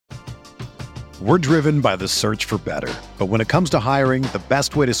We're driven by the search for better. But when it comes to hiring, the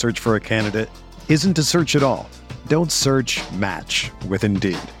best way to search for a candidate isn't to search at all. Don't search, match with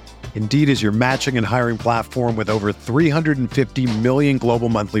Indeed. Indeed is your matching and hiring platform with over 350 million global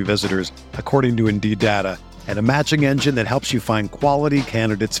monthly visitors, according to Indeed data, and a matching engine that helps you find quality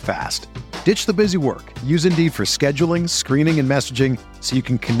candidates fast. Ditch the busy work. Use Indeed for scheduling, screening, and messaging so you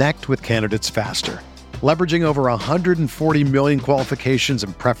can connect with candidates faster. Leveraging over 140 million qualifications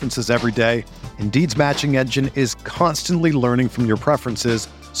and preferences every day, Indeed's matching engine is constantly learning from your preferences,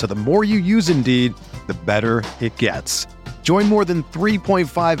 so the more you use Indeed, the better it gets. Join more than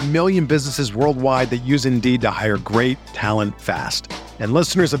 3.5 million businesses worldwide that use Indeed to hire great talent fast. And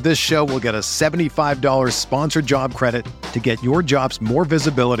listeners of this show will get a $75 sponsored job credit to get your jobs more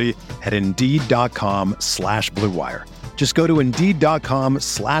visibility at Indeed.com/Blue Wire. Just go to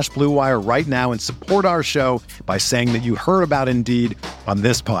Indeed.com/Blue Wire right now and support our show by saying that you heard about Indeed on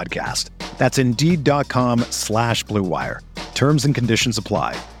this podcast. That's Indeed.com/Blue Wire. Terms and conditions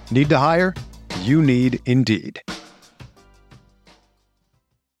apply. Need to hire? You need Indeed.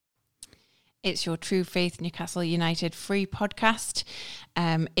 It's your True Faith Newcastle United free podcast.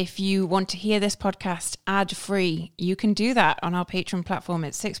 If you want to hear this podcast ad-free, you can do that on our Patreon platform.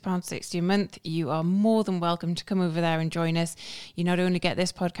 It's £6.60 a month. You are more than welcome to come over there and join us. You not only get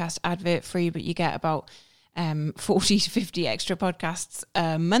this podcast advert-free, but you get about 40 to 50 extra podcasts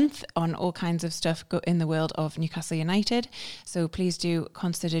a month on all kinds of stuff in the world of Newcastle United. So please do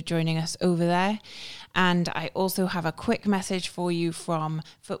consider joining us over there. And I also have a quick message for you from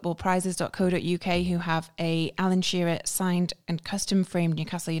footballprizes.co.uk, who have a Alan Shearer signed and custom framed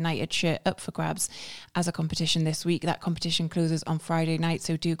Newcastle United shirt up for grabs as a competition this week. That competition closes on Friday night,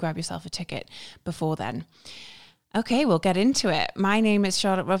 so do grab yourself a ticket before then. Okay, we'll get into it. My name is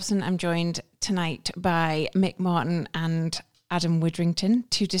Charlotte Robson. I'm joined tonight by Mick Martin and Adam Widrington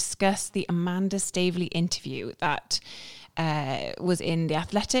to discuss the Amanda Staveley interview that was in The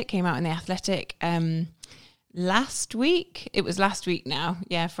Athletic, came out in The Athletic last week. It was last week now.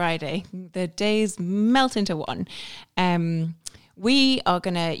 Yeah, Friday. The days melt into one. We are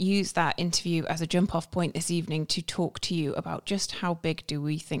going to use that interview as a jump-off point this evening to talk to you about just how big do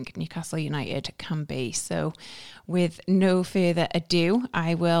we think Newcastle United can be. So with no further ado,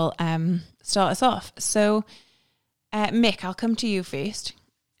 I will start us off. So, Mick, I'll come to you first.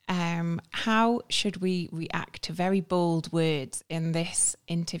 How should we react to very bold words in this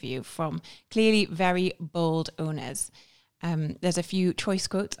interview from clearly very bold owners? There's a few choice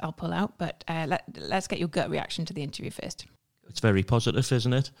quotes I'll pull out, but let's get your gut reaction to the interview first. It's very positive,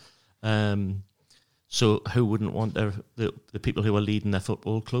 isn't it? So who wouldn't want the people who are leading their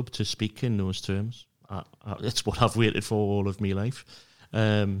football club to speak in those terms? It's what I've waited for all of my life.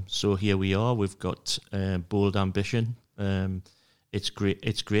 So here we are. We've got bold ambition. It's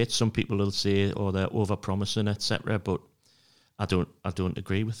great. Some people will say, "Oh, they're over-promising, etc." But I don't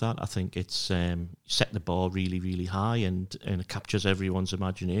agree with that. I think it's set the bar really, really high, and it captures everyone's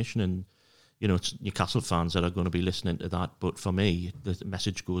imagination. And you know, it's Newcastle fans that are going to be listening to that. But for me, the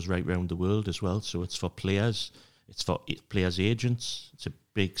message goes right round the world as well. So it's for players, it's for players' agents. It's a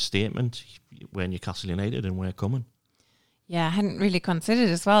big statement. We're Newcastle United and we're coming. Yeah, I hadn't really considered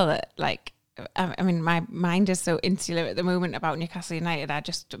as well that, like, I mean, my mind is so insular at the moment about Newcastle United. I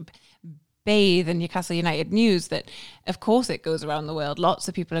just bathe in Newcastle United news that, of course, it goes around the world. Lots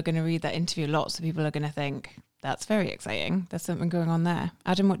of people are going to read that interview. Lots of people are going to think, that's very exciting. There's something going on there.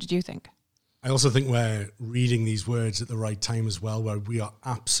 Adam, what did you think? I also think we're reading these words at the right time as well, where we are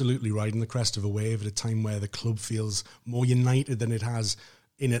absolutely riding the crest of a wave at a time where the club feels more united than it has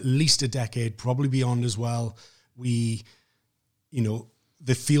in at least a decade, probably beyond as well. The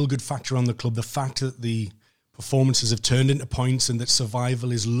feel-good factor on the club, the fact that the performances have turned into points and that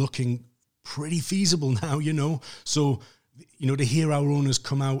survival is looking pretty feasible now, So, to hear our owners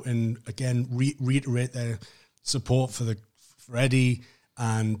come out and, again, reiterate their support for Eddie,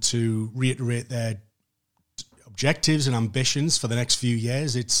 and to reiterate their objectives and ambitions for the next few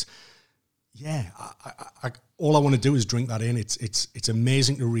years, all I want to do is drink that in. It's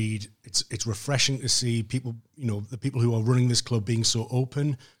amazing to read. It's refreshing to see people, the people who are running this club being so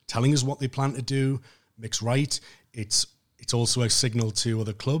open, telling us what they plan to do. Mick's right. It's also a signal to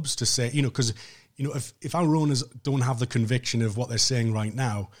other clubs to say, because if our owners don't have the conviction of what they're saying right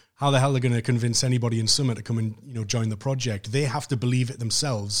now, how the hell are they going to convince anybody in summer to come and join the project? They have to believe it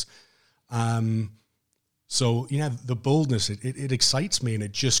themselves. So the boldness, it excites me, and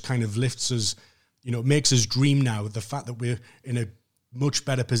it just kind of lifts us. It makes us dream now. The fact that we're in a much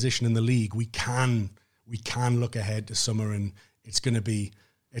better position in the league, we can look ahead to summer, and it's going to be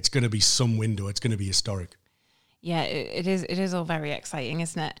some window. It's going to be historic. Yeah, it is all very exciting,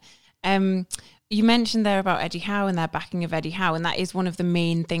 isn't it? You mentioned there about Eddie Howe and their backing of Eddie Howe, and that is one of the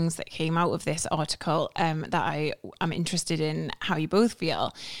main things that came out of this article that I'm interested in how you both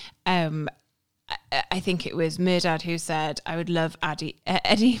feel. I think it was Murdad who said, I would love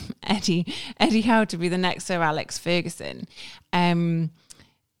Eddie Howe to be the next Sir Alex Ferguson.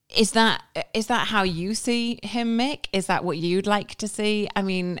 Is that how you see him, Mick? Is that what you'd like to see? I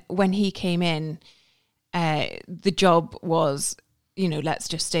mean, when he came in, the job was, let's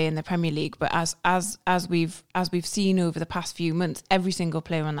just stay in the Premier League. But as we've seen over the past few months, every single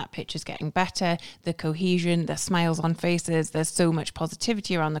player on that pitch is getting better. The cohesion, the smiles on faces. There's so much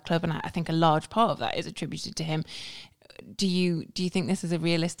positivity around the club, and I think a large part of that is attributed to him. Do you think this is a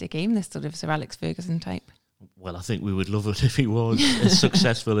realistic aim, this sort of Sir Alex Ferguson type? Well, I think we would love it if he was as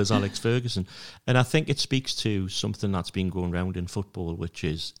successful as Alex Ferguson. And I think it speaks to something that's been going around in football, which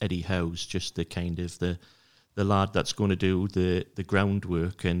is Eddie Howe's just the kind of the lad that's going to do the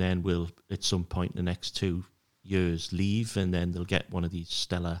groundwork, and then will at some point in the next 2 years leave, and then they'll get one of these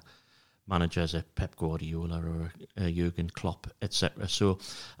stellar managers, a Pep Guardiola or a Jurgen Klopp, etc. So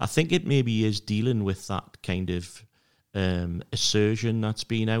I think it maybe is dealing with that kind of assertion that's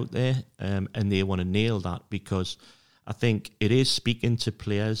been out there, and they want to nail that, because I think it is speaking to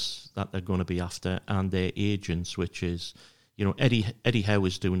players that they're going to be after and their agents, which is, Eddie Howe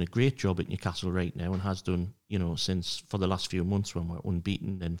is doing a great job at Newcastle right now, and has done, since for the last few months when we're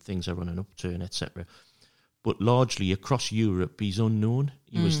unbeaten and things are running upturn, etc. But largely across Europe, he's unknown.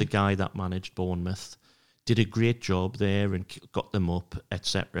 He was the guy that managed Bournemouth, did a great job there and got them up,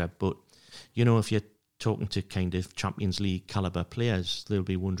 etc. But, if you're talking to kind of Champions League caliber players, they'll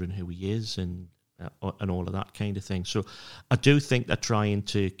be wondering who he is and all of that kind of thing. So I do think they're trying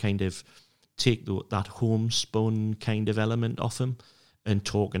to kind of take that homespun kind of element off him and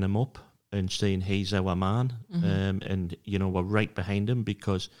talking him up and saying he's our man, and we're right behind him,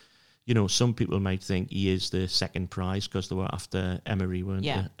 because some people might think he is the second prize because they were after Emery, weren't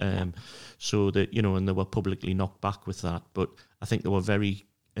they? So that and they were publicly knocked back with that. But I think they were very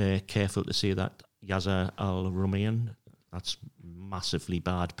careful to say that Yasser Al-Rumayyan, that's massively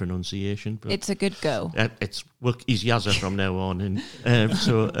bad pronunciation, but it's a good go. He's Yasser from now on, and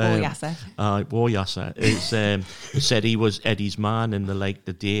War Yasser is said he was Eddie's man, and they liked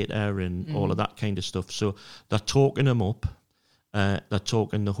the data and all of that kind of stuff. So they're talking him up, they're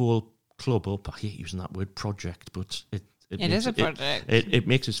talking the whole club up. I hate using that word project, but it is a project. It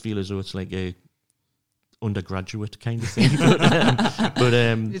makes us feel as though it's like a undergraduate kind of thing, but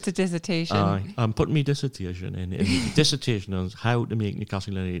it's a dissertation. I'm putting my dissertation in. Dissertation on how to make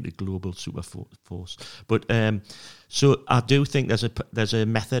Newcastle United a global super force. But so I do think there's a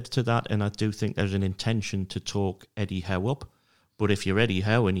method to that, and I do think there's an intention to talk Eddie Howe up. But if you're Eddie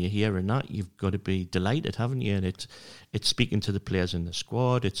Howe and you're hearing that, you've got to be delighted, haven't you? And it's speaking to the players in the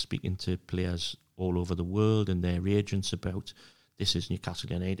squad. It's speaking to players all over the world and their agents about, this is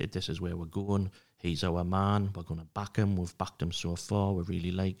Newcastle United, this is where we're going. He's our man. We're going to back him. We've backed him so far. We really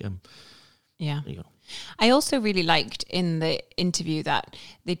like him. Yeah. I also really liked in the interview that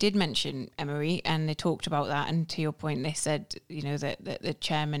they did mention Emery, and they talked about that. And to your point, they said, that the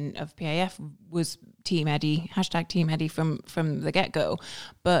chairman of PAF was Team Eddie, #Team Eddie from the get-go.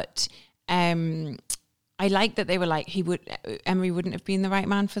 But I like that they were like, Emery wouldn't have been the right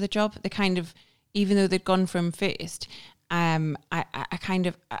man for the job. They kind of, even though they'd gone from first, I kind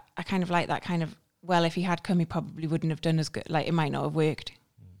of like that kind of, well, if he had come, he probably wouldn't have done as good. Like, it might not have worked.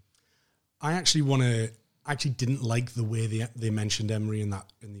 I actually didn't like the way they mentioned Emery in the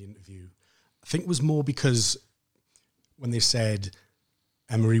interview. I think it was more because when they said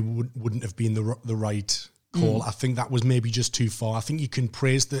Emery wouldn't have been the right call, I think that was maybe just too far. I think you can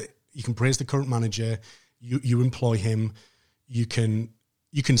praise the current manager, you employ him, you can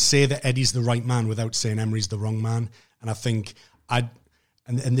say that Eddie's the right man without saying Emery's the wrong man. And I think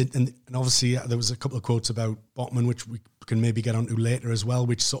and obviously there was a couple of quotes about Botman, which we can maybe get onto later as well,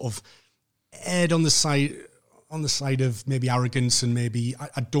 which sort of erred on the side of maybe arrogance, and maybe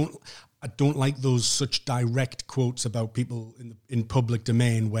I don't like those such direct quotes about people in public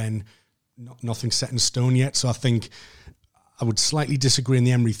domain when nothing's set in stone yet. So I think I would slightly disagree in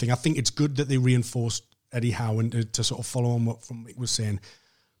the Emery thing. I think it's good that they reinforced Eddie Howe, and to sort of follow on what Mick was saying.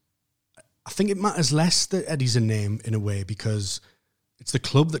 I think it matters less that Eddie's a name in a way, because it's the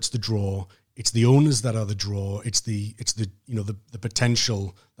club that's the draw. It's the owners that are the draw. It's the the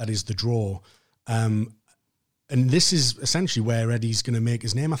potential that is the draw. And this is essentially where Eddie's going to make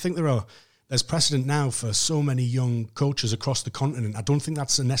his name. I think there's precedent now for so many young coaches across the continent. I don't think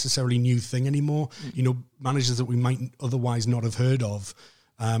that's a necessarily new thing anymore. Managers that we might otherwise not have heard of.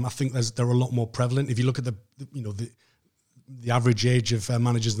 I think they're a lot more prevalent. If you look at the the average age of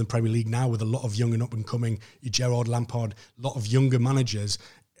managers in the Premier League now, with a lot of young and up and coming, Gerrard, Lampard, a lot of younger managers.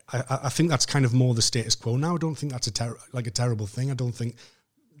 I think that's kind of more the status quo now. I don't think that's a terrible thing. I don't think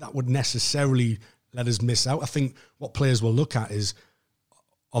that would necessarily let us miss out. I think what players will look at is,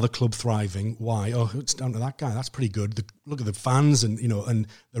 are the club thriving? Why? Oh, it's down to that guy. That's pretty good. Look at the fans, and and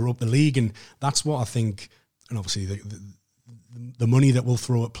they're up the league, and that's what I think. And obviously the money that we'll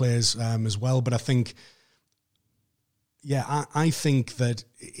throw at players as well. But I think, I think that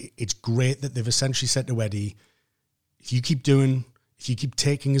it's great that they've essentially said to Eddie, if you keep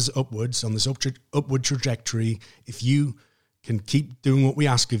taking us upwards on this upward trajectory, if you can keep doing what we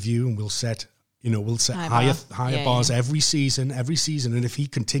ask of you, and we'll set higher bars every season. And if he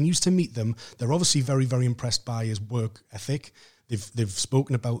continues to meet them, they're obviously very, very impressed by his work ethic. They've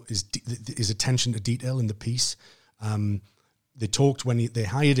spoken about his attention to detail in the piece. They talked when they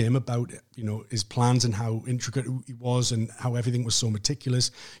hired him about his plans and how intricate he was and how everything was so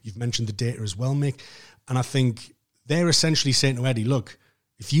meticulous. You've mentioned the data as well, Mick. And I think they're essentially saying to Eddie, look,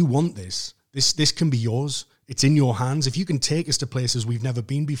 if you want this can be yours. It's in your hands. If you can take us to places we've never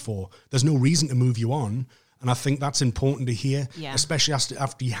been before, there's no reason to move you on. And I think that's important to hear, especially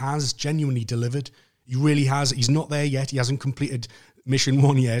after he has genuinely delivered. He really has. He's not there yet. He hasn't completed mission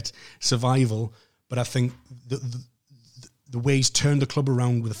 1 yet, survival. But I think the way he's turned the club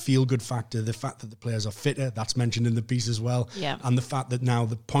around with a feel-good factor, the fact that the players are fitter, that's mentioned in the piece as well, and the fact that now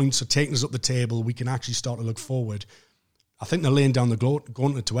the points are taking us up the table, we can actually start to look forward. I think they're laying down the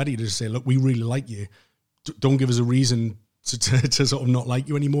gauntlet to Eddie to say, look, we really like you. Don't give us a reason to sort of not like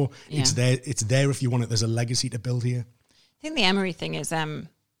you anymore. Yeah. It's there if you want it. There's a legacy to build here. I think the Emery thing is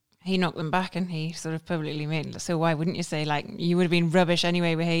he knocked them back and he sort of publicly made it. So why wouldn't you say, like, you would have been rubbish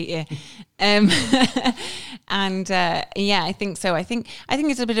anyway, we hate you. I think so. I think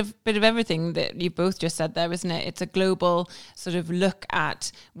it's a bit of everything that you both just said there, isn't it? It's a global sort of look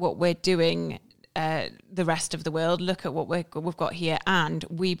at what we're doing, the rest of the world, look at what we've got here, and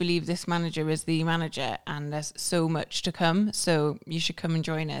we believe this manager is the manager, and there's so much to come. So you should come and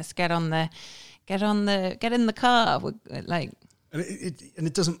join us. Get in the car, like. And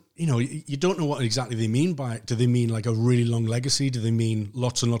it doesn't, you don't know what exactly they mean by it. Do they mean like a really long legacy? Do they mean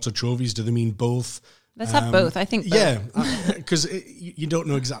lots and lots of trophies? Do they mean both? Let's have both. I think both. Yeah, because you don't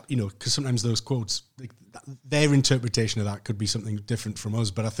know exactly, because sometimes those quotes, their interpretation of that could be something different from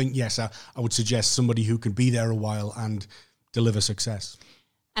us. But I think, yes, I would suggest somebody who can be there a while and deliver success.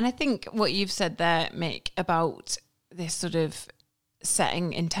 And I think what you've said there, Mick, about this sort of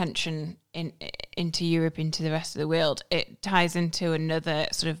setting intention into Europe, into the rest of the world, it ties into another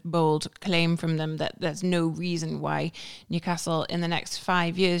sort of bold claim from them that there's no reason why Newcastle in the next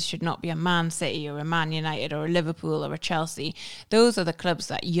 5 years should not be a Man City or a Man United or a Liverpool or a Chelsea. Those are the clubs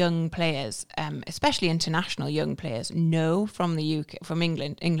that young players, especially international young players, know from the UK, from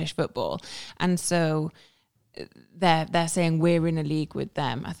England, English football. And so they're saying we're in a league with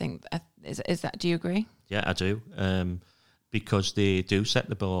them. I think, is that, do you agree? Yeah, I do. Because they do set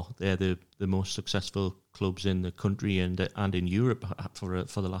the bar. They're the most successful clubs in the country and in Europe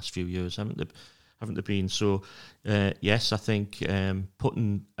for the last few years, haven't they been? So, yes, I think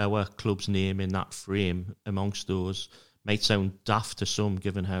putting our club's name in that frame amongst those might sound daft to some,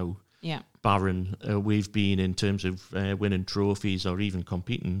 given how barren we've been in terms of winning trophies or even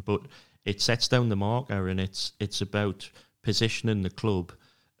competing. But it sets down the marker, and it's about positioning the club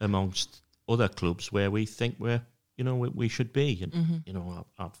amongst other clubs where we think we should be. And,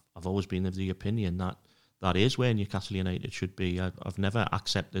 I've always been of the opinion that is where Newcastle United should be. I've never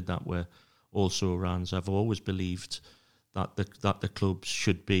accepted that we're also Rans. I've always believed that the club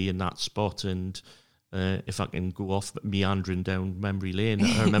should be in that spot. And if I can go off meandering down memory lane,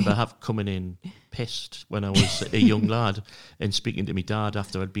 I remember coming in pissed when I was a young lad and speaking to my dad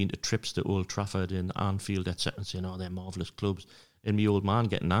after I'd been to trips to Old Trafford and Anfield, etc., and saying, they're marvellous clubs. And my old man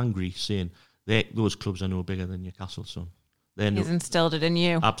getting angry, saying, those clubs are no bigger than Newcastle, son. He's instilled it in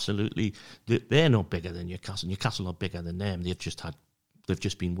you. Absolutely. They're no bigger than Newcastle. Newcastle are bigger than them. They've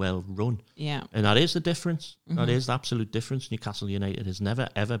just been well run. Yeah. And that is the difference. Mm-hmm. That is the absolute difference. Newcastle United has never,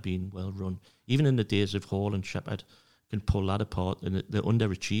 ever been well run. Even in the days of Hall and Shepherd, can pull that apart. And they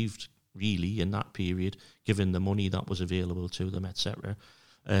underachieved, really, in that period, given the money that was available to them, etc.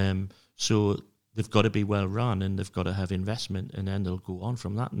 So they've got to be well run, and they've got to have investment, and then they'll go on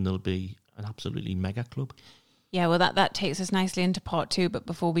from that, and they'll be an absolutely mega club. Yeah, well, that takes us nicely into part 2. But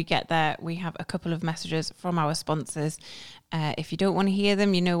before we get there, we have a couple of messages from our sponsors. If you don't want to hear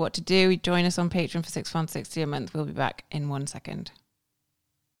them, you know what to do. Join us on Patreon for £6.60 a month. We'll be back in 1 second.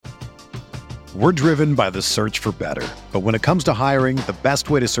 We're driven by the search for better. But when it comes to hiring, the best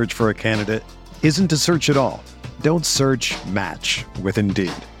way to search for a candidate isn't to search at all. Don't search, match with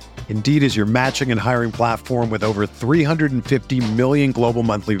Indeed. Indeed is your matching and hiring platform with over 350 million global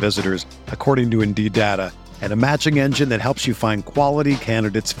monthly visitors, according to Indeed data, and a matching engine that helps you find quality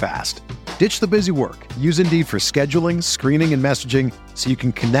candidates fast. Ditch the busy work. Use Indeed for scheduling, screening, and messaging so you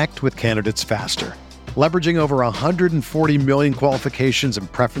can connect with candidates faster. Leveraging over 140 million qualifications and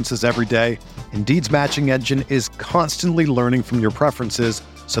preferences every day, Indeed's matching engine is constantly learning from your preferences,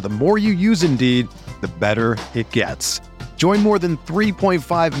 so the more you use Indeed, the better it gets. Join more than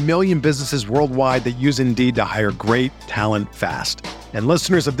 3.5 million businesses worldwide that use Indeed to hire great talent fast. And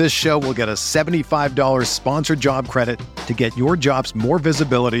listeners of this show will get a $75 sponsored job credit to get your jobs more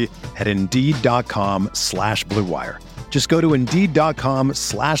visibility at Indeed.com/Blue Wire. Just go to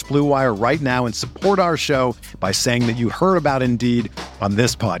Indeed.com/Blue Wire right now and support our show by saying that you heard about Indeed on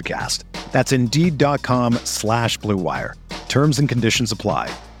this podcast. That's Indeed.com/Blue Wire. Terms and conditions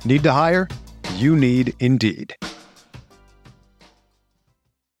apply. Need to hire? You need Indeed.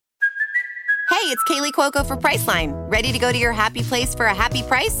 Hey, it's Kaylee Cuoco for Priceline. Ready to go to your happy place for a happy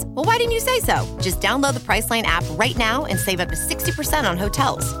price? Well, why didn't you say so? Just download the Priceline app right now and save up to 60% on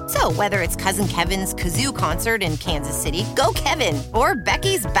hotels. So whether it's Cousin Kevin's Kazoo Concert in Kansas City, go Kevin, or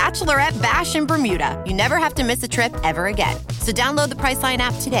Becky's Bachelorette Bash in Bermuda, you never have to miss a trip ever again. So download the Priceline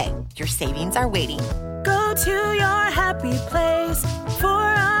app today. Your savings are waiting. Go to your happy place for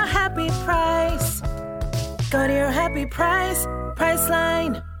a happy price. Go to your happy price,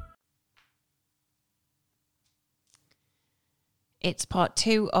 Priceline. It's part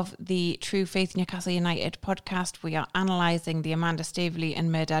 2 of the True Faith Newcastle United podcast. We are analysing the Amanda Staveley and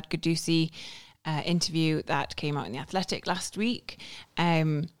Mehrdad Ghodoussi interview that came out in The Athletic last week.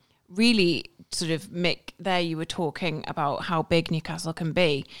 Really sort of, Mick, there you were talking about how big Newcastle can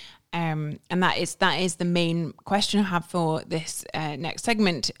be. And that is the main question I have for this next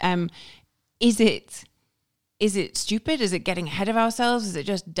segment. Is it stupid? Is it getting ahead of ourselves? Is it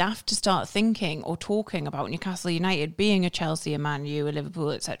just daft to start thinking or talking about Newcastle United being a Chelsea, a Man U, a Liverpool,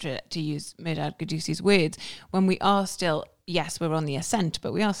 etc., to use Mehrdad Ghodoussi's words, when we are still, yes, we're on the ascent,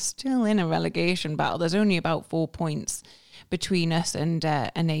 but we are still in a relegation battle. There's only about 4 points between us and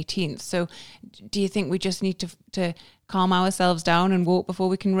 18th. So do you think we just need to calm ourselves down and walk before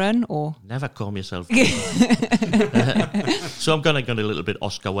we can run? Or never calm yourself down. So I'm going a little bit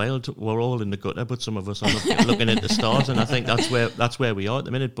Oscar Wilde. We're all in the gutter, but some of us are looking at the stars, and I think that's where we are at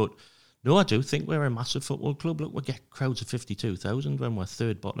the minute. But no, I do think we're a massive football club. Look, we get crowds of 52,000 when we're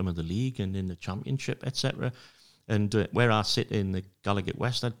third bottom of the league and in the Championship, etc. And where I sit in the Gallagher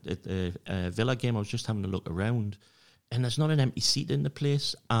West at the Villa game, I was just having a look around, and there's not an empty seat in the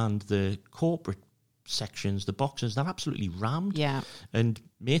place, and the corporate sections, the boxes, they're absolutely rammed. Yeah. And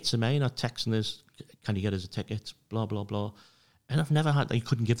mates of mine are texting us, can you get us a ticket? Blah, blah, blah. And I've never had, you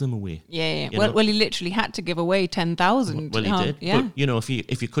couldn't give them away. Yeah. Well, he literally had to give away 10,000. Well, he did. Yeah. But,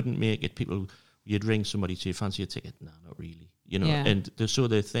 if you couldn't make it, you'd ring somebody to say, fancy a ticket? No, not really. Yeah. And so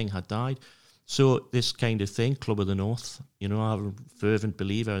the thing had died. So this kind of thing, Club of the North, I'm a fervent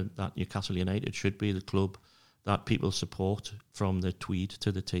believer that Newcastle United should be the club that people support from the Tweed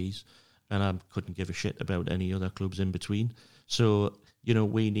to the Tees. And I couldn't give a shit about any other clubs in between. So,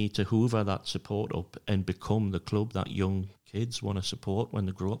 we need to hoover that support up and become the club that young kids want to support when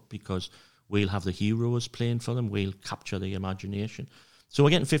they grow up, because we'll have the heroes playing for them. We'll capture the imagination. So we're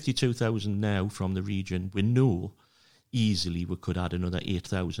getting 52,000 now from the region. We know easily we could add another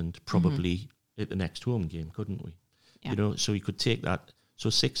 8,000 probably at the next home game, couldn't we? Yeah. So you could take that. So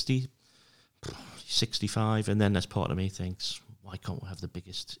 60, 65, and then there's part of me thinks, why can't we have the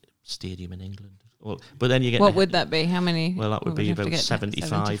biggest stadium in England? Well, but then you get... What would that be? How many? Well, that would be about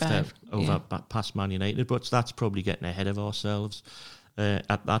 75 over yeah. past Man United, but that's probably getting ahead of ourselves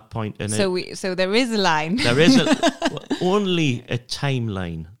at that point. And so there is a line. There is only a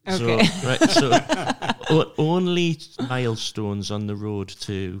timeline. Okay. So only milestones on the road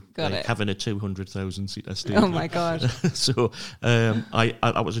to having a 200,000 seater stadium. Oh my God. So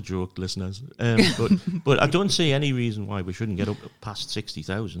that was a joke, listeners. But I don't see any reason why we shouldn't get up past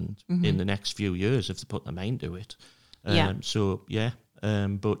 60,000 in the next few years if they put their mind to it.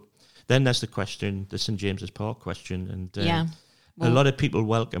 But then there's the question, the St James's Park question, and a lot of people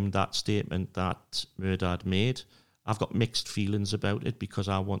welcomed that statement that Mehrdad made. I've got mixed feelings about it, because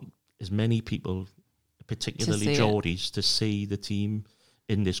I want as many people, particularly Geordies, to see the team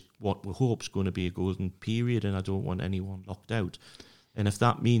in this, what we hope is going to be a golden period, and I don't want anyone locked out. And if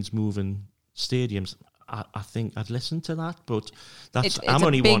that means moving stadiums, I think I'd listen to that, but that's I'm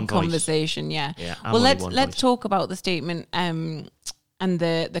only one voice. It's a big conversation, yeah. Well, let's talk about the statement and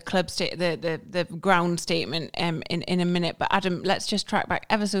the club the ground statement in a minute. But Adam, let's just track back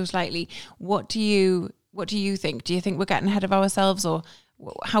ever so slightly. What do you What do you think? Do you think we're getting ahead of ourselves, or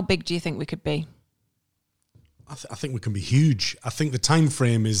how big do you think we could be? I think we can be huge. I think the time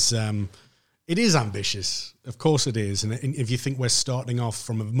frame is it is ambitious. Of course it is. And if you think we're starting off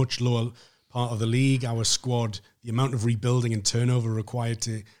from a much lower part of the league, our squad, the amount of rebuilding and turnover required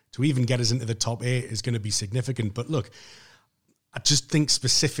to even get us into the top 8 is going to be significant. But look, I just think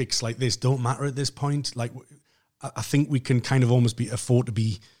specifics like this don't matter at this point. Like, I think we can kind of almost afford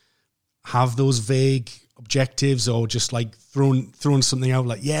to have those vague objectives, or just like throwing something out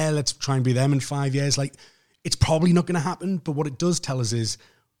like, yeah, let's try and be them in 5 years. Like, it's probably not going to happen. But what it does tell us is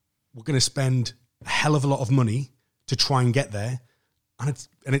we're going to spend a hell of a lot of money to try and get there. And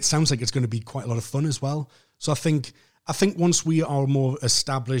it sounds like it's going to be quite a lot of fun as well. So I think once we are a more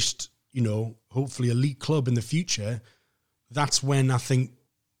established, hopefully elite club in the future, that's when I think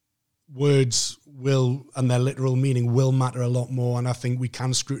words will, and their literal meaning will matter a lot more. And I think we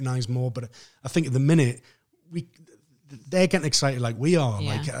can scrutinise more. But I think at the minute, they're getting excited like we are.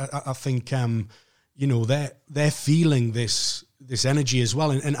 Yeah. Like I think, they're feeling this energy as well.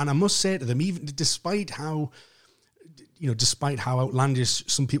 And I must say to them, even despite how outlandish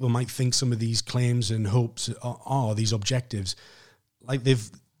some people might think some of these claims and hopes are, these objectives, like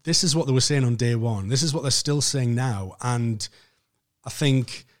this is what they were saying on day one. This is what they're still saying now. And I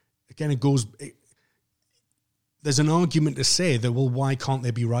think, again, there's an argument to say that, well, why can't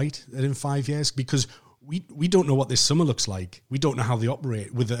they be right in 5 years? Because we don't know what this summer looks like. We don't know how they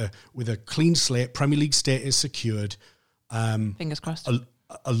operate with a clean slate, Premier League status secured. Fingers crossed.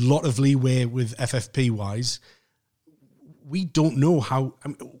 A lot of leeway with FFP wise. We don't know how.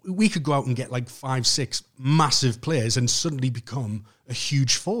 We could go out and get like 5-6 massive players and suddenly become a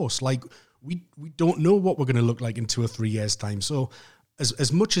huge force. Like, we don't know what we're going to look like in 2 or 3 years' time. So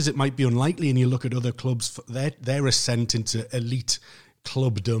as much as it might be unlikely, and you look at other clubs, their ascent into elite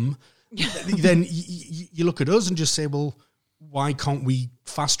clubdom, then you look at us and just say, well, why can't we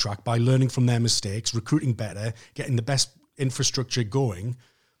fast track by learning from their mistakes, recruiting better, getting the best infrastructure going,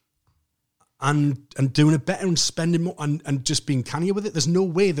 and doing it better and spending more and just being cannier with it? There's no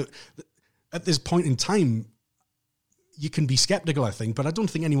way that at this point in time you can be sceptical, I think, but I don't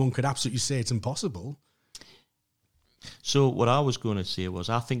think anyone could absolutely say it's impossible. So what I was going to say was,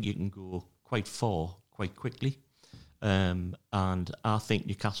 I think you can go quite far quite quickly. And I think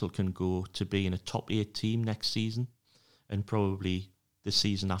Newcastle can go to being a top 8 team next season, and probably the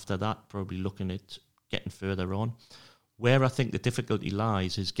season after that, probably looking at getting further on. Where I think the difficulty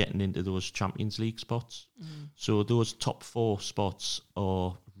lies is getting into those Champions League spots. So those top 4 spots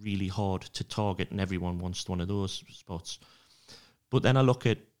are really hard to target, and everyone wants one of those spots. But then I look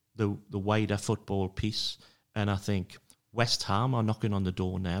at the wider football piece, and I think West Ham are knocking on the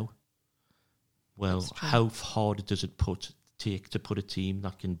door now. Well, how hard does it take to put a team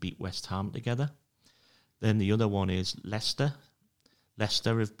that can beat West Ham together? Then the other one is Leicester.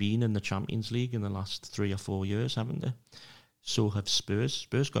 Leicester have been in the Champions League in the last 3 or 4 years, haven't they? So have Spurs.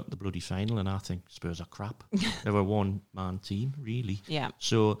 Spurs got the bloody final, and I think Spurs are crap. They're a one-man team, really. Yeah.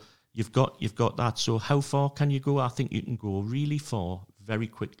 So you've got that. So how far can you go? I think you can go really far very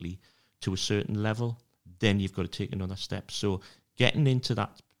quickly to a certain level. Then you've got to take another step. So getting into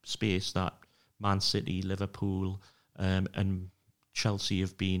that space that Man City, Liverpool, and Chelsea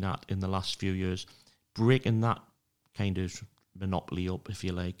have been at in the last few years, breaking that kind of monopoly up, if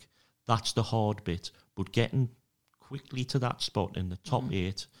you like, that's the hard bit. But getting quickly to that spot in the top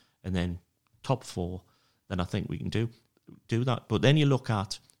 8 and then top 4, then I think we can do that. But then you look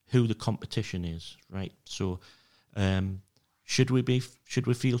at who the competition is, right? So should we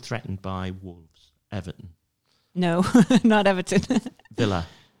feel threatened by Wolves, Everton? No, not Everton. Villa,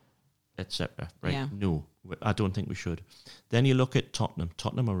 etc. Right? Yeah. No, I don't think we should. Then you look at Tottenham.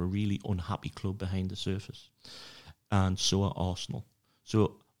 Tottenham are a really unhappy club behind the surface, and so are Arsenal.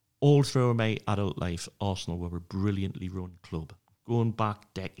 So all through my adult life, Arsenal were a brilliantly run club, going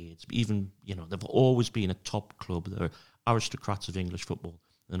back decades. Even, they've always been a top club. They're aristocrats of English football.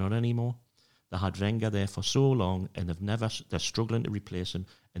 They're not anymore. They had Wenger there for so long, and they're struggling to replace him,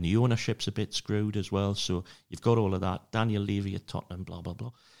 and the ownership's a bit screwed as well. So you've got all of that. Daniel Levy at Tottenham, blah, blah,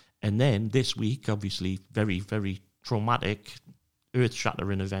 blah. And then this week, obviously, very, very traumatic,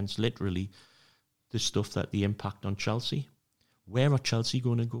 earth-shattering events, literally, the stuff that the impact on Chelsea. Where are Chelsea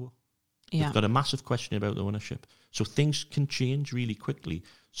going to go? Yeah. They've got a massive question about the ownership. So things can change really quickly.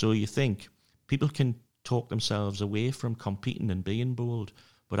 So you think people can talk themselves away from competing and being bold,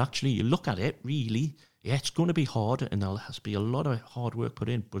 but actually you look at it, really, yeah, it's going to be hard, and there has to be a lot of hard work put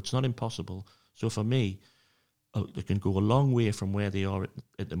in, but it's not impossible. So for me, they can go a long way from where they are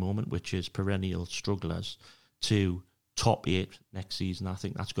at the moment, which is perennial strugglers, to top 8 next season. I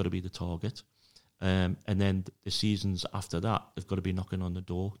think that's got to be the target. And then the seasons after that, they've got to be knocking on the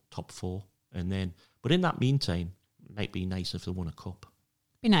door, top 4. But in that meantime, it might be nice if they won a cup.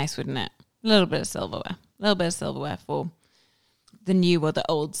 Be nice, wouldn't it? A little bit of silverware for the new or the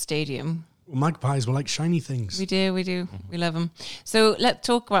old stadium. Well, magpies were like shiny things. We do. We love them. So let's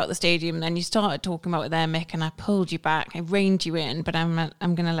talk about the stadium. Then you started talking about it there, Mick, and I pulled you back. I reined you in, but I'm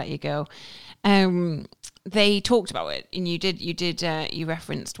going to let you go. They talked about it, and you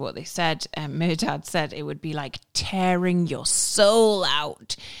referenced what they said. Mehrdad said it would be like tearing your soul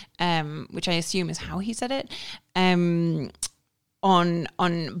out, which I assume is how he said it.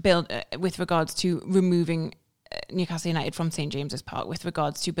 On build with regards to removing Newcastle United from St James's Park, with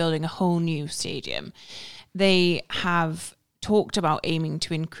regards to building a whole new stadium. They have talked about aiming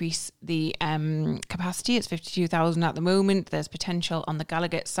to increase the capacity. It's 52,000 at the moment. There's potential on the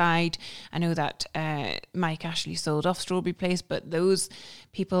Gallagher side. I know that Mike Ashley sold off Strawberry Place, but those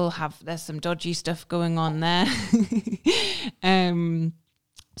people there's some dodgy stuff going on there.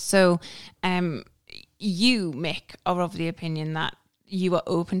 You, Mick, are of the opinion that you are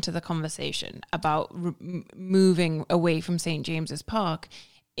open to the conversation about moving away from St James's Park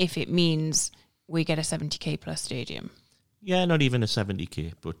if it means we get a 70k plus stadium. Yeah, not even a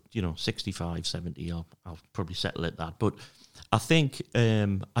 70k, but 65, 70. I'll probably settle at that. But I think,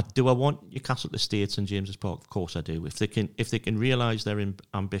 do I want Newcastle to stay at St James's Park? Of course I do. If they can realise their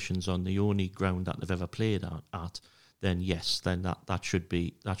ambitions on the only ground that they've ever played at, then yes, then that should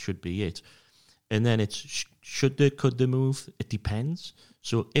be it. And then it's could they move? It depends.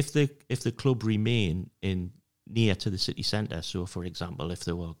 So if the club remain near to the city centre, so for example, if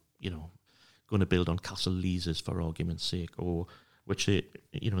they were going to build on Castle Leazes for argument's sake, or which they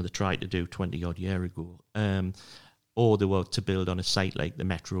tried to do 20 odd year ago, or they were to build on a site like the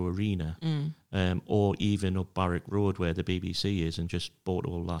Metro Arena, or even up Barrack Road where the BBC is, and just bought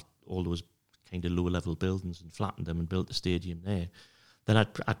all those kind of low level buildings and flattened them and built the stadium there, then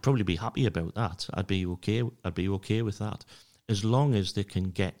I'd probably be happy about that. I'd be okay with that, as long as they can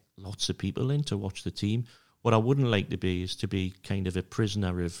get lots of people in to watch the team. What I wouldn't like to be is to be kind of a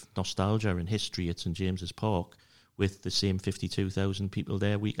prisoner of nostalgia and history at St James's Park with the same 52,000 people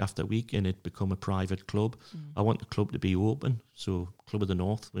there week after week and it become a private club. I want the club to be open. So Club of the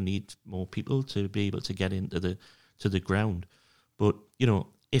North, we need more people to be able to get into the ground. But,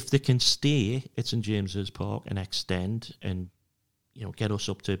 if they can stay at St James's Park and extend and get us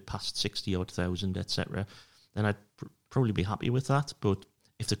up to past 60,000, etc., then I'd probably be happy with that. But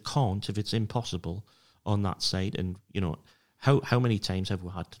if they can't, if it's impossible on that side, and how many times have we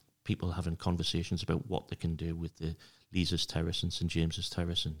had people having conversations about what they can do with the Leazes Terrace and St James's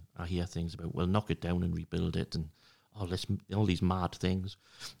Terrace, and I hear things about, well, knock it down and rebuild it, and all these mad things.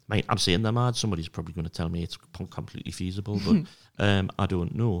 I'm saying they're mad. Somebody's probably going to tell me it's completely feasible, but I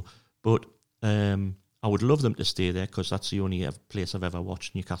don't know. But I would love them to stay there because that's the only place I've ever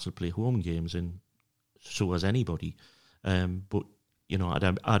watched Newcastle play home games in. So has anybody. But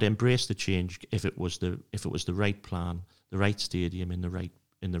I'd embrace the change if it was the right plan, the right stadium in the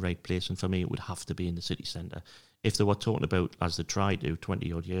right place. And for me, it would have to be in the city centre. If they were talking about, as they tried to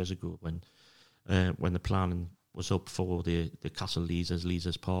 20 odd years ago, when the plan was up for the Castle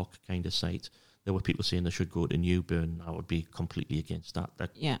Leazes Park kind of site, there were people saying they should go to Newburn. I would be completely against that.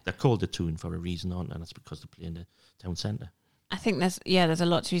 They're called the Toon for a reason, aren't they? And that's because they play in the town centre. I think there's a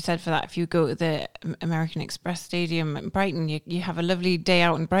lot to be said for that. If you go to the American Express Stadium in Brighton, you have a lovely day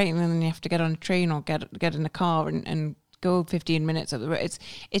out in Brighton, and then you have to get on a train or get in a car and go 15 minutes up the road.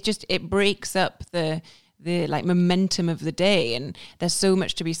 It breaks up the like momentum of the day, and there's so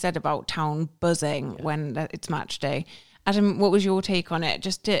much to be said about town buzzing when it's match day. Adam, what was your take on it?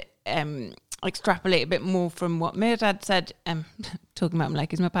 Just to extrapolate a bit more from what Mehrdad said, talking about him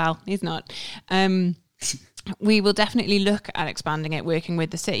like he's my pal, he's not. We will definitely look at expanding it, working with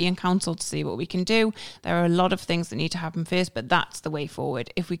the city and council to see what we can do. There are a lot of things that need to happen first, but that's the way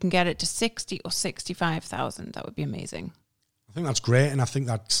forward. If we can get it to 60 or 65,000, that would be amazing. I think that's great, and I think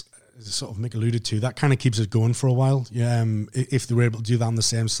that's, as sort of Mick alluded to, that kind of keeps us going for a while. If they were able to do that on the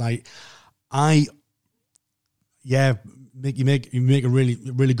same site, you make a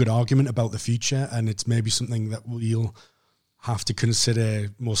really good argument about the future, and it's maybe something that we'll have to consider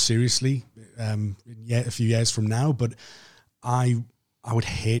more seriously a few years from now. But I would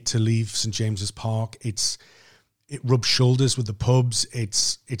hate to leave St James's Park. It rubs shoulders with the pubs.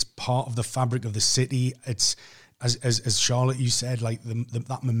 It's part of the fabric of the city. It's as Charlotte, you said, like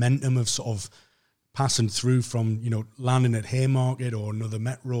that momentum of sort of passing through from landing at Haymarket or another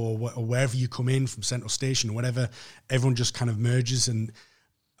metro or wherever you come in from Central Station or whatever. Everyone just kind of merges, and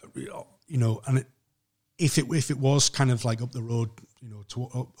if it was kind of like up the road,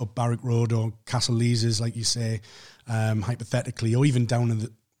 up Barrack Road or Castle Leazes, like you say, hypothetically, or even down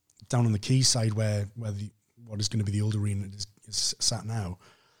on the quayside where what is going to be the old arena is sat now,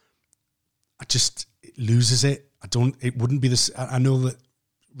 it loses it. It wouldn't be this. I know that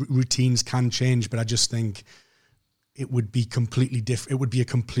routines can change, but I just think it would be completely different. It would be a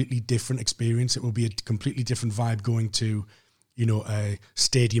completely different experience. It would be a completely different vibe going to, a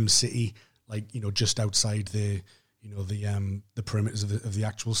Stadium City, like, just outside the perimeters of the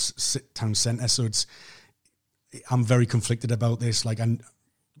actual town centre. So I'm very conflicted about this. Like,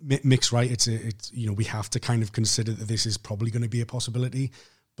 Mick's right. It's we have to kind of consider that this is probably going to be a possibility,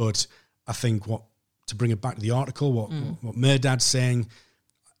 but I think to bring it back to the article, what Mehrdad's saying,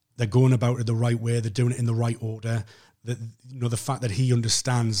 they're going about it the right way. They're doing it in the right order. That the fact that he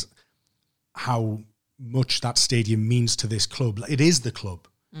understands how much that stadium means to this club. It is the club.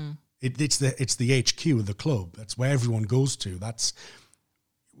 It's the HQ of the club. That's where everyone goes to. That's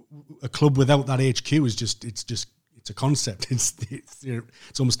a club without that HQ is it's a concept.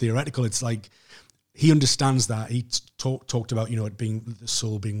 It's almost theoretical. It's like he understands that. He talked about it being the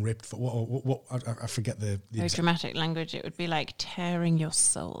soul being ripped. For what I forget the very dramatic language. It would be like tearing your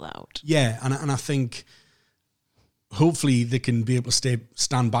soul out. Yeah, and I think hopefully they can be able to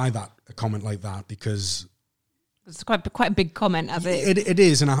stand by a comment like that, because it's quite a big comment as it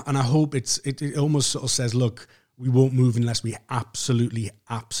is, and I hope it almost sort of says, look, we won't move unless we absolutely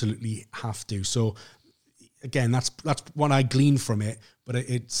have to. So again, that's what I glean from it, but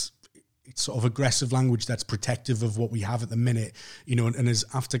it's sort of aggressive language that's protective of what we have at the minute, and as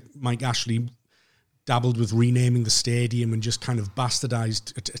after Mike Ashley dabbled with renaming the stadium and just kind of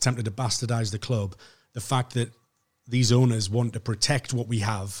attempted to bastardize the club, the fact that these owners want to protect what we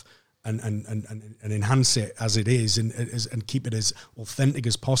have and enhance it as it is and keep it as authentic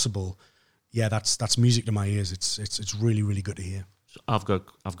as possible, yeah, that's music to my ears. It's really, really good to hear. So I've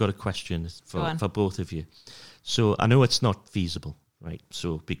got a question for both of you. So I know it's not feasible, right?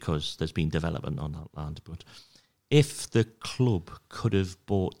 So because there's been development on that land, but if the club could have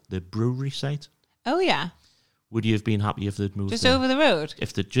bought the brewery site, oh yeah, would you have been happy if they'd moved just there? Over the road?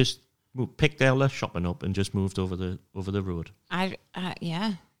 If they just picked all their shopping up and just moved over the road?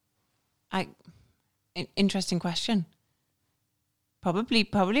 Yeah. Interesting question. Probably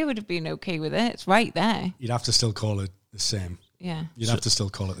would have been okay with it. It's right there. You'd have to still call it the same. Yeah. You'd have to still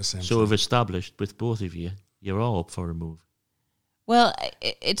call it the same. So we've established with both of you, you're all up for a move. Well,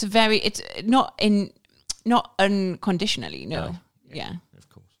 it's not unconditionally, no. Yeah. Of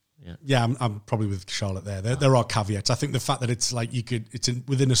course. Yeah. Yeah, I'm probably with Charlotte there. There are caveats. I think the fact that it's like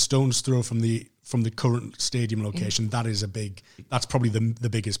within a stone's throw from the current stadium location, that's probably the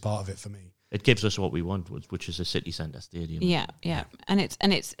biggest part of it for me. It gives us what we want, which is a city centre stadium. Yeah. And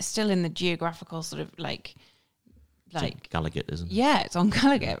it's still in the geographical sort of like Gallagher, isn't it? Yeah, it's on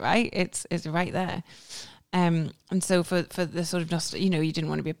Gallagher, right? It's right there. And so for the sort of you didn't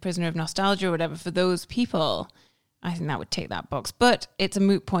want to be a prisoner of nostalgia or whatever, for those people, I think that would take that box. But it's a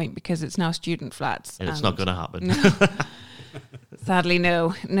moot point because it's now student flats. And it's not going to happen. No. Sadly,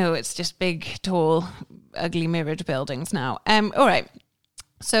 no. It's just big, tall, ugly mirrored buildings now. All right.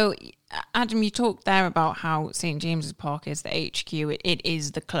 So, Adam, you talked there about how St. James's Park is the HQ. It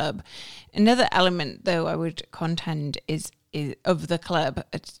is the club. Another element, though, I would contend is of the club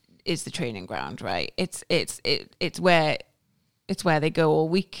is the training ground, right? It's where they go all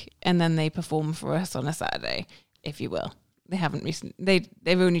week and then they perform for us on a Saturday, if you will.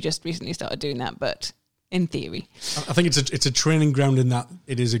 They've only just recently started doing that, but in theory, I think it's a training ground in that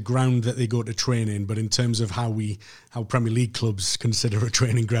it is a ground that they go to train in. But in terms of how Premier League clubs consider a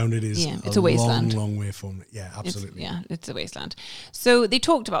training ground, it's a wasteland. long way from it. Yeah, absolutely. It's a wasteland. So they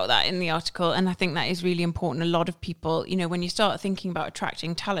talked about that in the article, and I think that is really important. A lot of people, when you start thinking about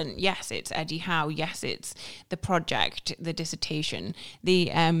attracting talent, yes, it's Eddie Howe, yes, it's the project, the dissertation,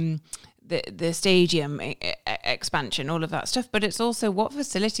 the stadium expansion, all of that stuff, but it's also what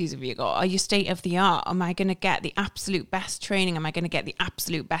facilities have you got? Are you state of the art? Am I going to get the absolute best training? Am I going to get the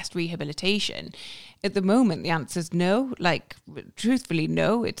absolute best rehabilitation? At the moment, the answer is no. Like, truthfully,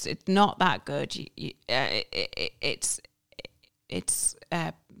 no. It's not that good. It's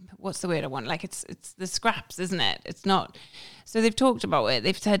what's the word I want? Like, it's the scraps, isn't it? It's not. So they've talked about it.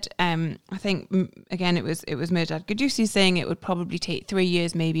 They've said, I think again, it was Mehrdad Gadusi saying it would probably take 3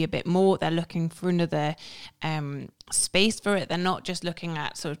 years, maybe a bit more. They're looking for another space for it. They're not just looking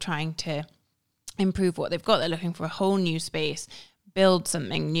at sort of trying to improve what they've got. They're looking for a whole new space, build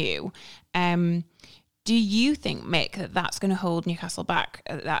something new. Do you think, Mick, that's going to hold Newcastle back?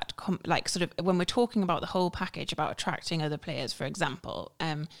 Sort of when we're talking about the whole package, about attracting other players, for example,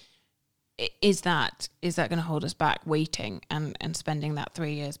 is that going to hold us back waiting and spending that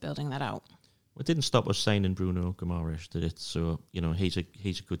 3 years building that out? It didn't stop us signing Bruno Guimaraes, did it? So, he's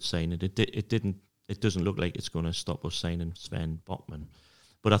a good signing. It doesn't look like it's going to stop us signing Sven Botman.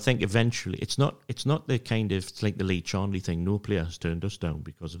 But I think eventually it's not the kind of, it's like the Lee Charnley thing. No player has turned us down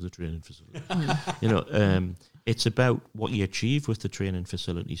because of the training facility. It's about what you achieve with the training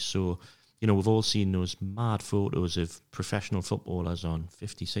facilities. So, we've all seen those mad photos of professional footballers on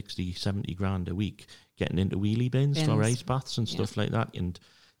 50, 60, 70 grand a week getting into wheelie bins for ice baths and stuff like that. And,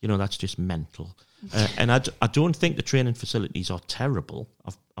 that's just mental. And I don't think the training facilities are terrible.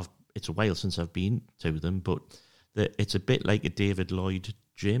 It's a while since I've been to them, but it's a bit like a David Lloyd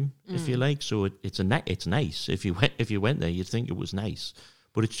gym, if you like. So it's nice. If you went there, you'd think it was nice,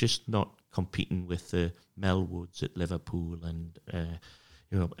 but it's just not competing with the Melwoods at Liverpool and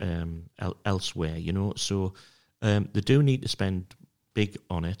elsewhere. So they do need to spend big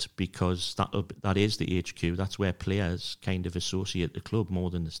on it, because that is the HQ. That's where players kind of associate the club more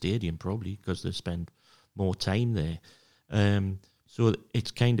than the stadium, probably, because they spend more time there. So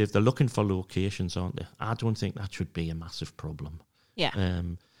it's kind of, they're looking for locations, aren't they? I don't think that should be a massive problem. Yeah.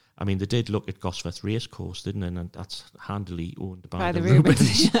 They did look at Gosforth Racecourse, didn't they? And that's handily owned by the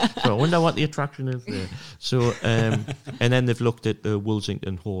Rubens. So I wonder what the attraction is there. So, and then they've looked at the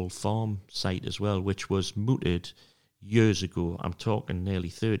Woolsington Hall Farm site as well, which was mooted years ago. I'm talking nearly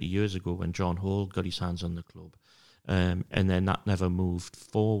 30 years ago, when John Hall got his hands on the club. And then that never moved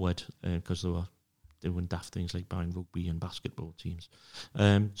forward because they were doing daft things like buying rugby and basketball teams.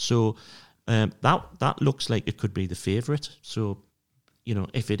 So that looks like it could be the favourite. So,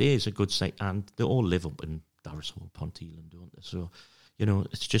 if it is a good site, and they all live up in Darrishall, Ponteland, don't they? So,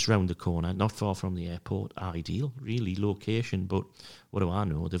 it's just round the corner, not far from the airport. Ideal, really, location. But what do I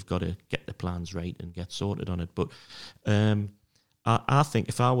know? They've got to get the plans right and get sorted on it. But I think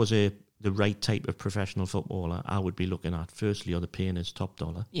if I was the right type of professional footballer, I would be looking at, firstly, are they paying us top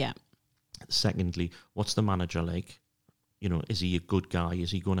dollar? Yeah. Secondly, what's the manager like? Is he a good guy?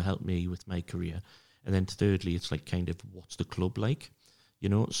 Is he going to help me with my career? And then thirdly, it's like kind of, what's the club like?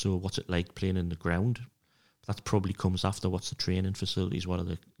 So what's it like playing in the ground? That probably comes after. What's the training facilities? What are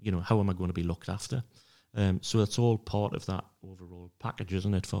the, how am I going to be looked after? So that's all part of that overall package,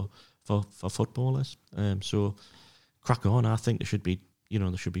 isn't it, for footballers? So crack on. I think they should be,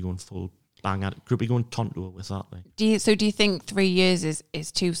 they should be going full bang at it. Could be going Tonto with that. Like. Do you think 3 years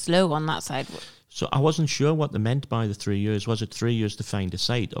is too slow on that side? So I wasn't sure what they meant by the 3 years. Was it 3 years to find a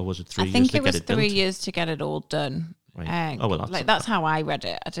site, or was it 3 years to get it built? I think it was 3 years to get it all done. Right. That's how I read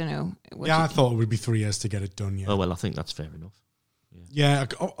it. I don't know. I thought it would be 3 years to get it done. Yeah. Oh well, I think that's fair enough. Yeah,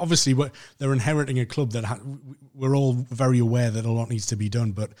 obviously they're inheriting a club that we're all very aware that a lot needs to be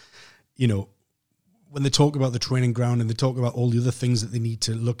done. But when they talk about the training ground and they talk about all the other things that they need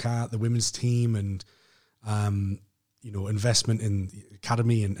to look at, the women's team and investment in the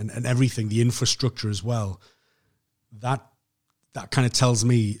academy and everything, the infrastructure as well, that kind of tells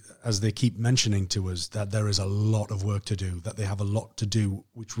me, as they keep mentioning to us, that there is a lot of work to do, that they have a lot to do,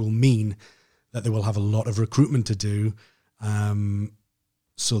 which will mean that they will have a lot of recruitment to do,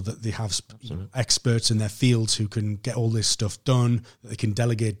 so that they have experts in their fields who can get all this stuff done, that they can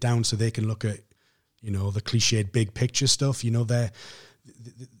delegate down so they can look at, the cliched big picture stuff. They're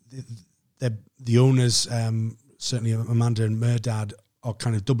the owners, certainly Amanda and Merdad, are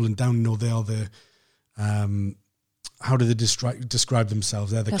kind of doubling down. They are the... how do they describe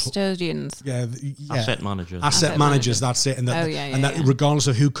themselves? They're the custodians. Asset managers. Asset managers, that's it. And that regardless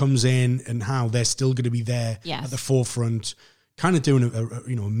of who comes in and how, they're still going to be there at the forefront, kind of doing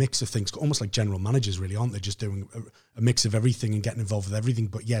a mix of things, almost like general managers, really, aren't they? Just doing a mix of everything and getting involved with everything.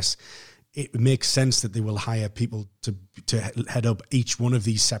 But yes, it makes sense that they will hire people to head up each one of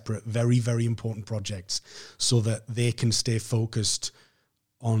these separate, very, very important projects, so that they can stay focused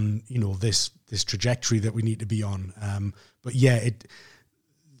on this trajectory that we need to be on. But yeah,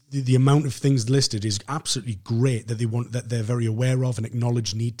 the amount of things listed is absolutely great, that they're very aware of and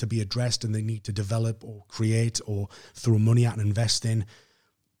acknowledge need to be addressed, and they need to develop or create or throw money at and invest in.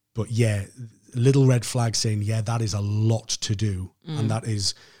 But yeah, little red flag saying, that is a lot to do, and that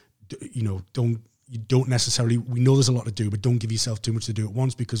is, don't necessarily, we know there's a lot to do, but don't give yourself too much to do at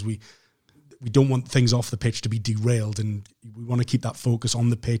once, because we don't want things off the pitch to be derailed, and we want to keep that focus on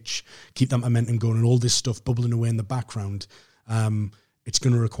the pitch, keep that momentum going, and all this stuff bubbling away in the background. It's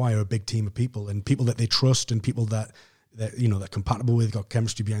going to require a big team of people, and people that they trust, and people that they're compatible with, got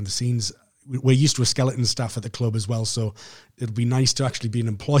chemistry behind the scenes. We're used to a skeleton staff at the club as well, so it'd be nice to actually be an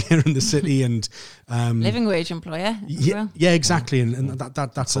employer in the city and living wage employer. Yeah, exactly, and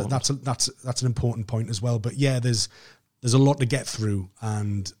that's an important point as well. But yeah, there's a lot to get through,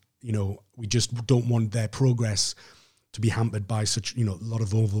 and we just don't want their progress to be hampered by such, a lot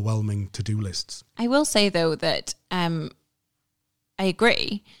of overwhelming to-do lists. I will say, though, that I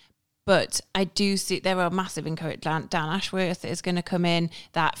agree, but I do see there are massive encouragement. Dan Ashworth is going to come in.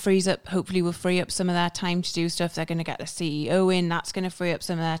 That hopefully will free up some of their time to do stuff. They're going to get the CEO in. That's going to free up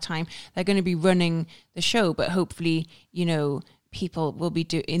some of their time. They're going to be running the show, but hopefully, people will be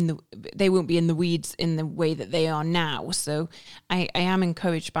they won't be in the weeds in the way that they are now. So I am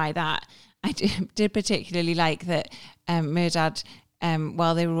encouraged by that. I did particularly like that Mehrdad,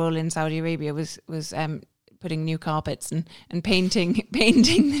 while they were all in Saudi Arabia, was putting new carpets and painting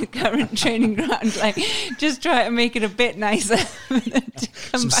the current training ground, like just try to make it a bit nicer.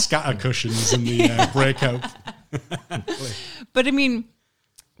 Some scatter cushions in the breakout. But I mean,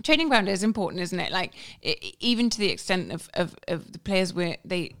 training ground is important, isn't it? Like even to the extent of the players where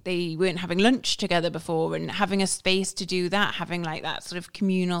they weren't having lunch together before, and having a space to do that, having like that sort of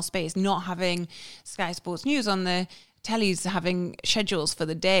communal space, not having Sky Sports News on the tellies, having schedules for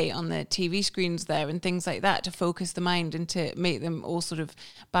the day on the TV screens there and things like that to focus the mind and to make them all sort of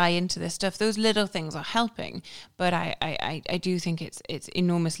buy into this stuff. Those little things are helping, but I do think it's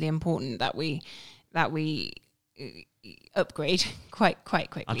enormously important that we upgrade quite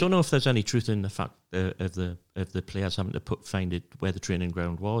quickly. I don't know if there's any truth in the fact of the players having to find it where the training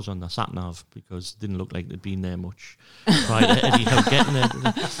ground was on the sat nav, because it didn't look like they'd been there much prior to Eddie Howe getting it.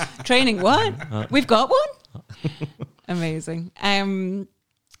 Training what? We've got one. Amazing.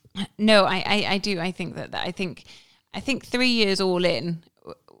 No, I do. I think that I think 3 years all in,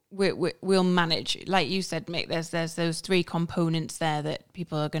 we'll manage. Like you said, Mick, there's those three components there that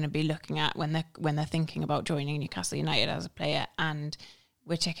people are going to be looking at when they're thinking about joining Newcastle United as a player, and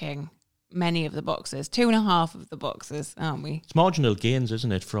we're ticking many of the boxes, 2.5 of the boxes, aren't we? It's marginal gains,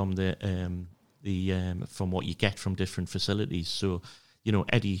 isn't it, from from what you get from different facilities. So,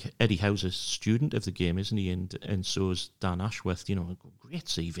 Eddie Howe's a student of the game, isn't he? And so is Dan Ashworth. A great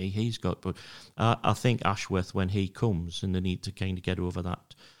CV he's got. But I think Ashworth, when he comes, and they need to kind of get over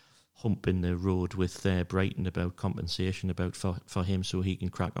that hump in the road with Brighton about compensation for him, so he can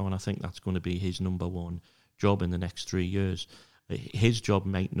crack on. I think that's going to be his number one job in the next 3 years. His job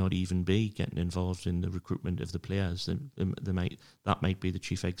might not even be getting involved in the recruitment of the players. That might be the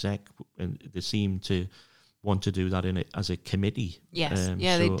chief exec, and they seem to want to do that as a committee. Yes,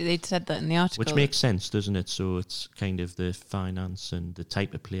 they said that in the article. Which makes sense, doesn't it? So it's kind of the finance and the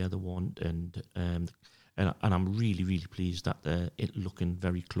type of player they want, and I'm really, really pleased that they're looking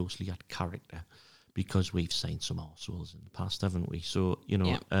very closely at character, because we've seen some arseholes in the past, haven't we? So,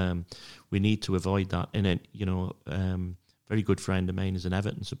 we need to avoid that. And then, very good friend of mine is an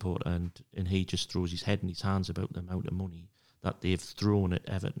Everton supporter, and he just throws his head in his hands about the amount of money that they've thrown at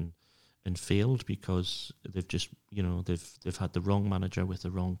Everton and failed, because they've just, they've had the wrong manager with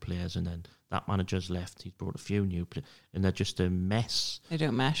the wrong players, and then that manager's left. He's brought a few new players, and they're just a mess. They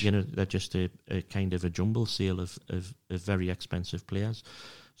don't mesh. They're just a kind of a jumble sale of very expensive players.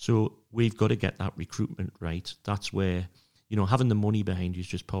 So we've got to get that recruitment right. That's where, having the money behind you is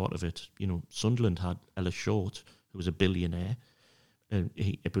just part of it. Sunderland had Ellis Short, who was a billionaire,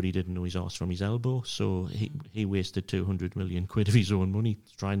 but he didn't know his arse from his elbow, so he wasted 200 million quid of his own money,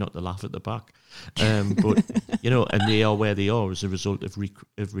 trying not to laugh at the back. But and they are where they are as a result of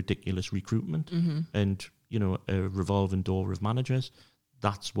ridiculous recruitment, and a revolving door of managers.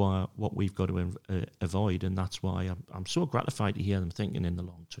 That's what we've got to avoid, and that's why I'm so gratified to hear them thinking in the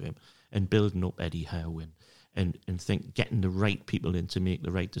long term and building up Eddie Howe and getting the right people in to make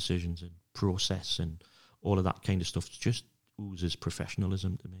the right decisions and process and all of that kind of stuff. It's just oozes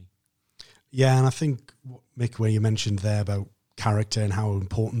professionalism to me. Yeah, and I think, Mick, where you mentioned there about character and how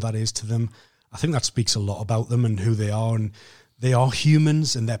important that is to them, I think that speaks a lot about them and who they are. And they are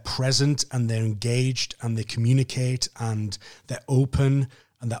humans, and they're present, and they're engaged, and they communicate, and they're open,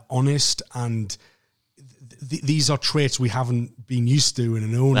 and they're honest, and these are traits we haven't been used to in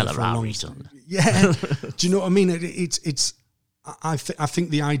an owner for a long time. Yeah, do you know what I mean? It's. I think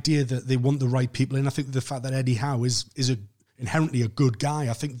the idea that they want the right people in. I think the fact that Eddie Howe is inherently a good guy.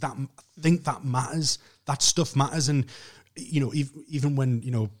 I think that matters. That stuff matters. And even when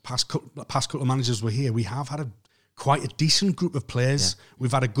past couple of managers were here, we have had quite a decent group of players. Yeah.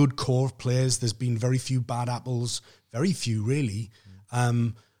 We've had a good core of players. There's been very few bad apples, very few really.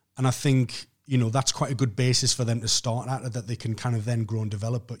 And I think that's quite a good basis for them to start at, that they can kind of then grow and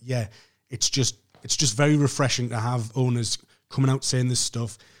develop. But yeah, it's just very refreshing to have owners coming out saying this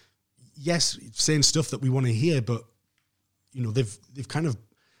stuff. Yes, saying stuff that we want to hear, but they've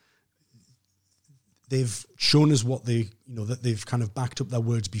shown us what that they've kind of backed up their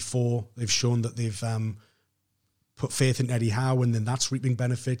words before. They've shown that they've put faith in Eddie Howe, and then that's reaping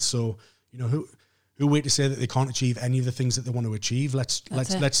benefits. So, you know, who wait to say that they can't achieve any of the things that they want to achieve?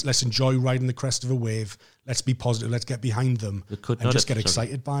 Let's enjoy riding the crest of a wave. Let's be positive. Let's get behind them and just get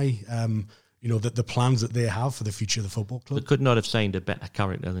excited by you know, the plans that they have for the future of the football club. They could not have signed a better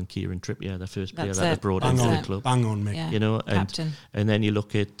character than Kieran Trippier, the first player that they brought into the club. Bang on, mate. Yeah. You know, Captain. and then you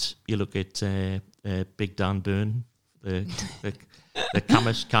look at Big Dan Byrne, the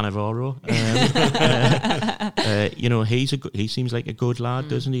Cannavaro. You know, he seems like a good lad,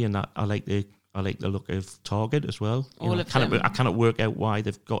 doesn't he? And I like the look of Target as well. I cannot work out why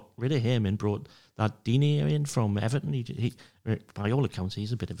they've got rid of him and brought that Dinier in from Everton. He by all accounts,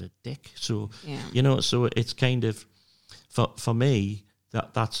 he's a bit of a dick. So, you know, so it's kind of, for me,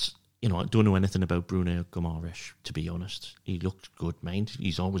 that's, you know, I don't know anything about Bruno Guimaraes, to be honest. He looked good, mind.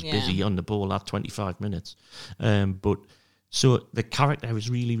 He's always busy on the ball at 25 minutes. But so the character is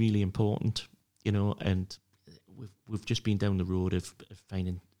really, really important, you know, and we've just been down the road of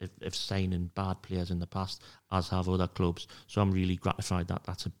signing bad players in the past, as have other clubs. So I'm really gratified that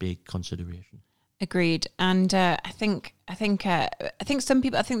that's a big consideration. Agreed. And I think some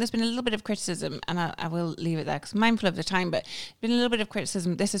people, I think there's been a little bit of criticism, and I will leave it there because I'm mindful of the time, but been a little bit of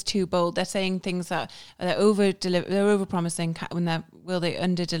criticism. This is too bold. They're saying things that they're over promising when will they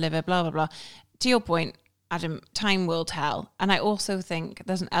under deliver, blah, blah, blah. To your point, Adam, time will tell. And I also think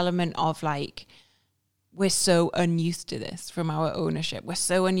there's an element of like, we're so unused to this from our ownership. We're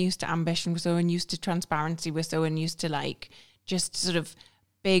so unused to ambition. We're so unused to transparency. We're so unused to like just sort of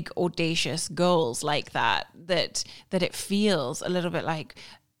big audacious goals like that it feels a little bit like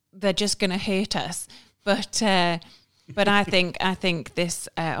they're just going to hurt us. But I think this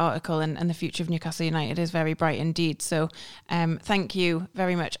article and the future of Newcastle United is very bright indeed. So thank you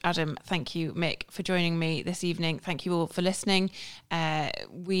very much, Adam. Thank you, Mick, for joining me this evening. Thank you all for listening.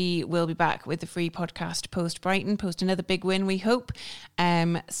 We will be back with the free podcast post Brighton, post another big win, we hope.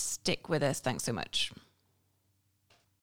 Stick with us. Thanks so much.